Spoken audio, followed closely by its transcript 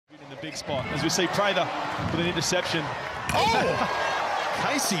the big spot, as we see Prather with an interception. Oh!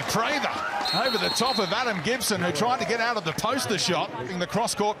 Casey Prather over the top of Adam Gibson, who tried to get out of the poster shot in the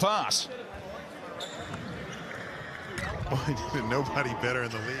cross-court pass. Boy, nobody better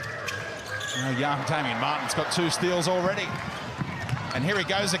in the league. Now young Damien Martin's got 2 steals already. And here he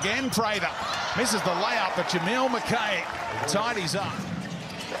goes again, Prather. Misses the layup, but Jameel McKay tidies up.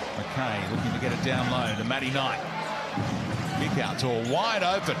 McKay looking to get it down low to Matty Knight. Kick out to a wide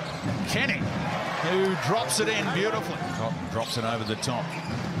open Kenny, who drops it in beautifully. Cotton drops it over the top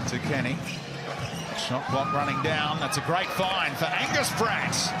to Kenny. Shot clock running down. That's a great find for Angus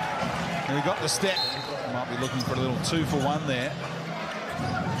Pratt, who got the step. Might be looking for a little 2-for-1 there.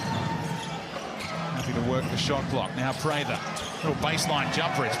 Happy to work the shot clock. Now Prather, little baseline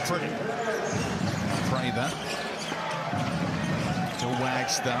jumper. It's pretty. Prather to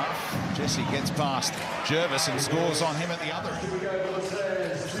Wagstaff. Jesse gets past Jervis and scores on him at the other end.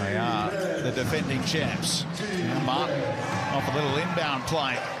 They are the defending champs. Now Martin off a little inbound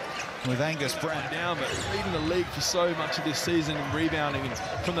play with Angus Pratt. Down, but leading the league for so much of this season and rebounding and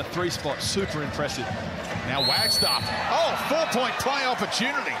from the 3 spot, super impressive. Now Wagstaff, 4-point play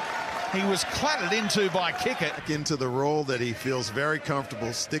opportunity. He was clattered into by Kickett. Into the role that he feels very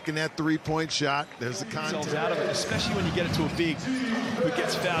comfortable, sticking that 3-point shot. There's the contact. Out of it, especially when you get it to a big who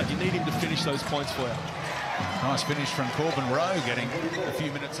gets fouled. You need him to finish those points for you. Nice finish from Corbin Rowe, getting a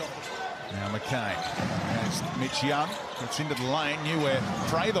few minutes off. Now McKay. There's Mitch Young. Gets into the lane, knew where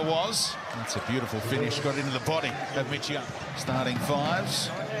Prather was. That's a beautiful finish, got into the body of Mitch Young. Starting 5s.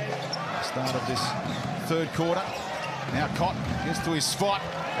 Start of this 3rd quarter. Now Cotton gets to his spot,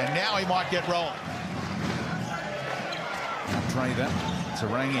 and now he might get rolling. Now Prather,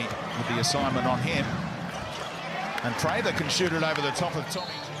 Tarangi with the assignment on him. And Prather can shoot it over the top of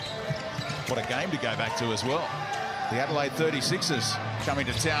Tommy. What a game to go back to as well. The Adelaide 36ers coming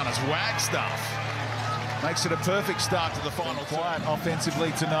to town as Wagstaff makes it a perfect start to the final. Quiet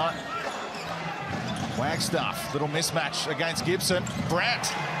offensively tonight. Wagstaff, little mismatch against Gibson. Brandt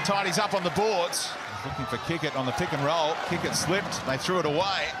tidies up on the boards. Looking for Kickett on the pick and roll. Kickett slipped, they threw it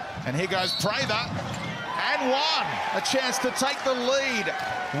away. And here goes Prather. And one! A chance to take the lead.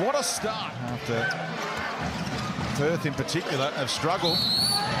 What a start. After Perth in particular have struggled.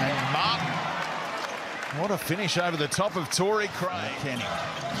 And Martin, what a finish over the top of Torrey Craig. Kenny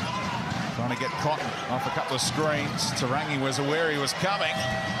trying to get Cotton off a couple of screens. Tarangi was aware he was coming.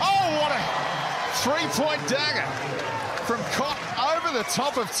 Oh, what a 3-point dagger from Cotton over the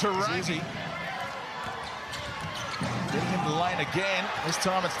top of Tarangi. Getting into the lane again. This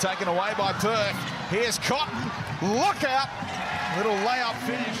time it's taken away by Perth. Here's Cotton. Look out. Little layup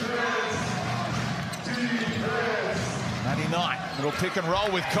finish. Matty Knight. Little pick and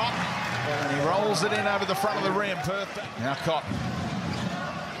roll with Cotton. And he rolls it in over the front of the rim. Perth. Now Cotton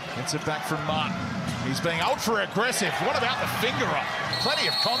gets it back from Martin. He's being ultra aggressive. What about the finger roll? Plenty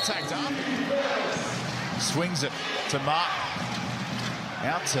of contact up. Swings it to Martin.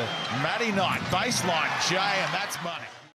 Out to Matty Knight. Baseline J, and that's money.